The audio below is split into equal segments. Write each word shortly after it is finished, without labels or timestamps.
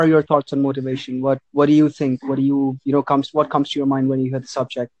are your thoughts on motivation? What do you think? What do what comes to your mind when you hear the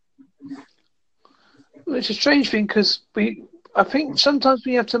subject? Well, it's a strange thing because I think sometimes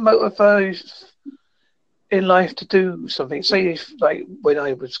we have to motivate in life to do something. Say if like when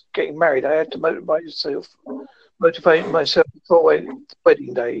I was getting married, I had to motivate myself before the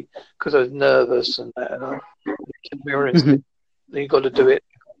wedding day because I was nervous and that, and I looked in the mirror and said, Mhm. "You got to do it,"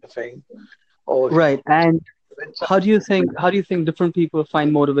 kind of thing. Or if Right. And you how do you think different people find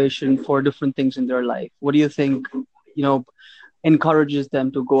motivation for different things in their life? What do you think, you know, encourages them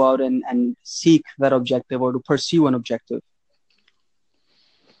to go out and seek that objective or to pursue an objective?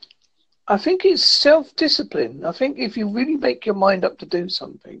 I think it's self-discipline. I think if you really make your mind up to do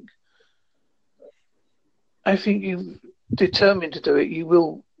something, I think you determined to do it,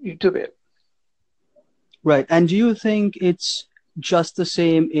 you do it. Right. And do you think it's just the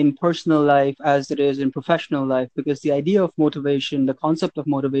same in personal life as it is in professional life? Because the idea of motivation, the concept of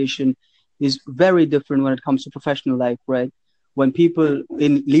motivation is very different when it comes to professional life, right? When people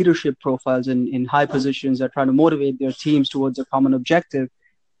in leadership profiles in high positions are trying to motivate their teams towards a common objective,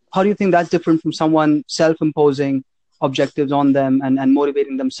 how do you think that's different from someone self-imposing objectives on them and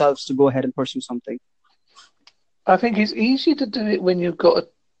motivating themselves to go ahead and pursue something? I think it's easier to do it when you've got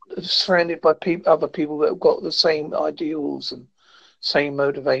surrounded by other people that have got the same ideals and same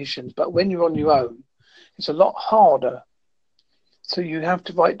motivations. But when you're on your own, it's a lot harder. So you have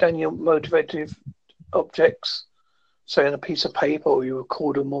to write down your motivative objects, say on a piece of paper, or you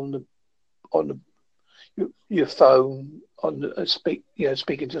record them on your phone on the,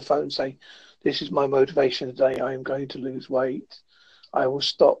 speaking to the phone, say, "This is my motivation today. I am going to lose weight. I will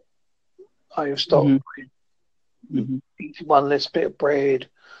stop. I have stopped Hmm. Hmm. eating one less bit of bread."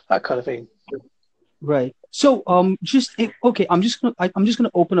 That kind of thing. Right. So, okay. I'm just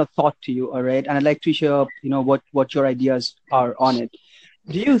gonna open a thought to you. All right, and I'd like to hear, what your ideas are on it.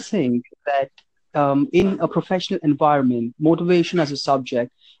 Do you think that in a professional environment, motivation as a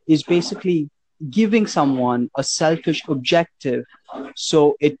subject is basically giving someone a selfish objective,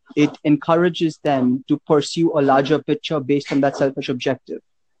 so it encourages them to pursue a larger picture based on that selfish objective?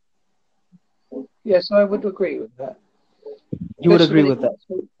 Yes, I would agree with that. You would Especially agree when it with that?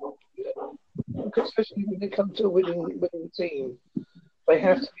 comes to, especially when it comes to a winning team, they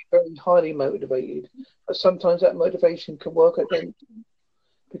have to be very highly motivated. But sometimes that motivation can work against them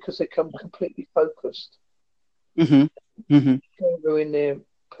because they come completely focused, Mm-hmm. Mm-hmm. can ruin their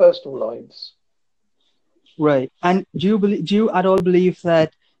personal lives. Right. And do you at all believe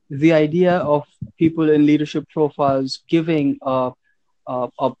that the idea of people in leadership profiles giving a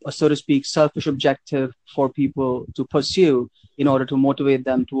so to speak selfish objective for people to pursue in order to motivate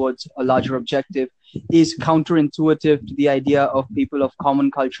them towards a larger objective is counterintuitive to the idea of people of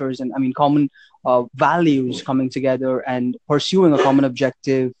common cultures and, I mean, common values coming together and pursuing a common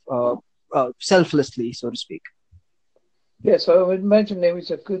objective selflessly, so to speak? Yeah, so I would imagine there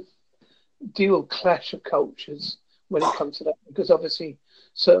is a good deal of clash of cultures when it comes to that because obviously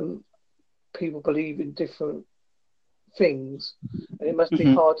certain people believe in different things and it must be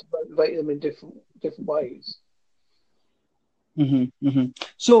Hmm. hard to motivate them in different ways. Hmm. Hmm.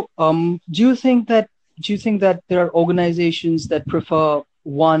 So, do you think that there are organizations that prefer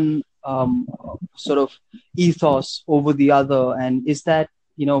one sort of ethos over the other, and is that,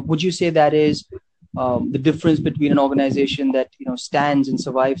 would you say that is the difference between an organization that stands and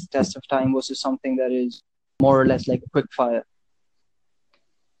survives the test of time versus something that is more or less like a quick fire?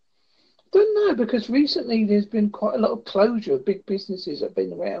 Don't know because recently there's been quite a lot of closure of big businesses that have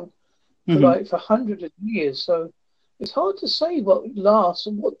been around Hmm. for hundreds of years. So it's hard to say what lasts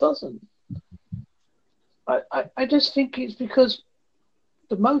and what doesn't. I just think it's because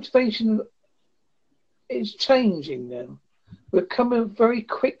the motivation is changing now. We're becoming a very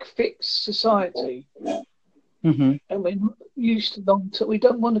quick fix society, Hmm. and we're not used to long term. We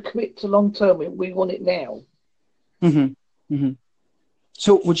don't want to commit to long term. We want it now. Hmm. Hmm.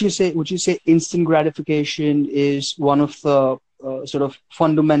 So would you say instant gratification is one of the sort of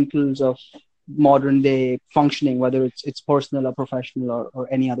fundamentals of modern day functioning, whether it's personal or professional or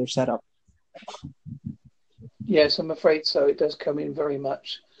any other setup? Yes, I'm afraid so. It does come in very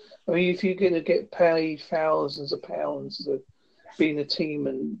much. I mean, if you're going to get paid thousands of pounds to be in a team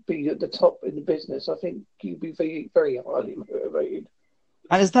and be at the top in the business, I think you'd be very, very highly motivated.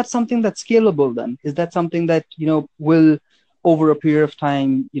 And is that something that's scalable then? Is that something that, will over a period of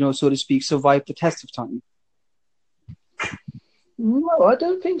time, so to speak, survive the test of time? No, I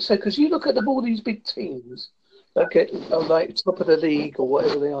don't think so. Because you look at all these big teams that get like top of the league or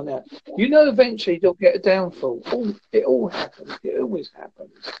whatever they are now. You know, eventually they'll get a downfall. It all happens. It always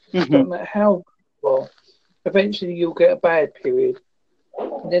happens. Hmm. Doesn't matter how well. Eventually you'll get a bad period,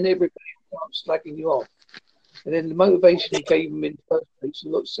 and then everybody starts slagging you off. And then the motivation you gave them in the first place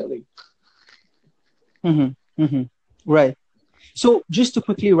looks silly. Mm-hmm. Mm-hmm. Right. So just to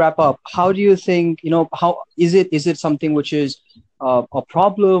quickly wrap up, how do you think, how is it something which is a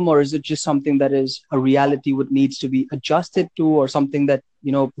problem, or is it just something that is a reality which needs to be adjusted to, or something that,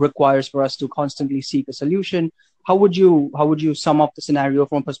 requires for us to constantly seek a solution? How would you sum up the scenario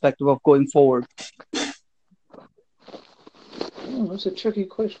from a perspective of going forward? That's a tricky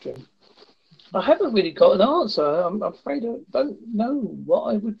question. I haven't really got an answer. I'm afraid I don't know what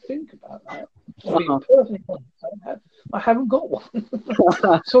I would think about that. To be Uh-huh. perfectly honest, I haven't got one.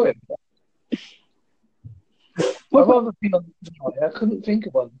 Sorry, I'd Perfect. rather be on the fly. I couldn't think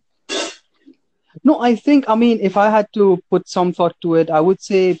of one. No, I mean, if I had to put some thought to it, I would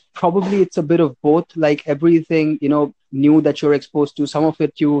say probably it's a bit of both. Like everything, new that you're exposed to, some of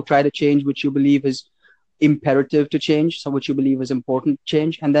it you try to change, which you believe is imperative to change, some which you believe is important to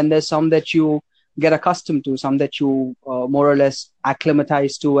change. And then there's some that you get accustomed to, some that you more or less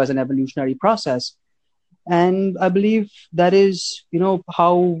acclimatize to as an evolutionary process. And I believe that is,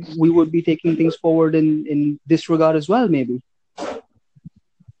 how we would be taking things forward in this regard as well, maybe.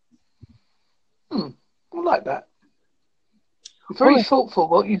 Hmm, I like that. All Very thoughtful.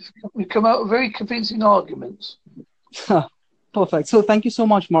 What you've come out with very convincing arguments. right. Perfect. So thank you so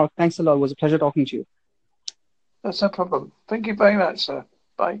much, Mark. Thanks a lot. It was a pleasure talking to you. That's no problem. Thank you very much, sir.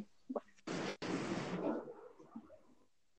 Bye.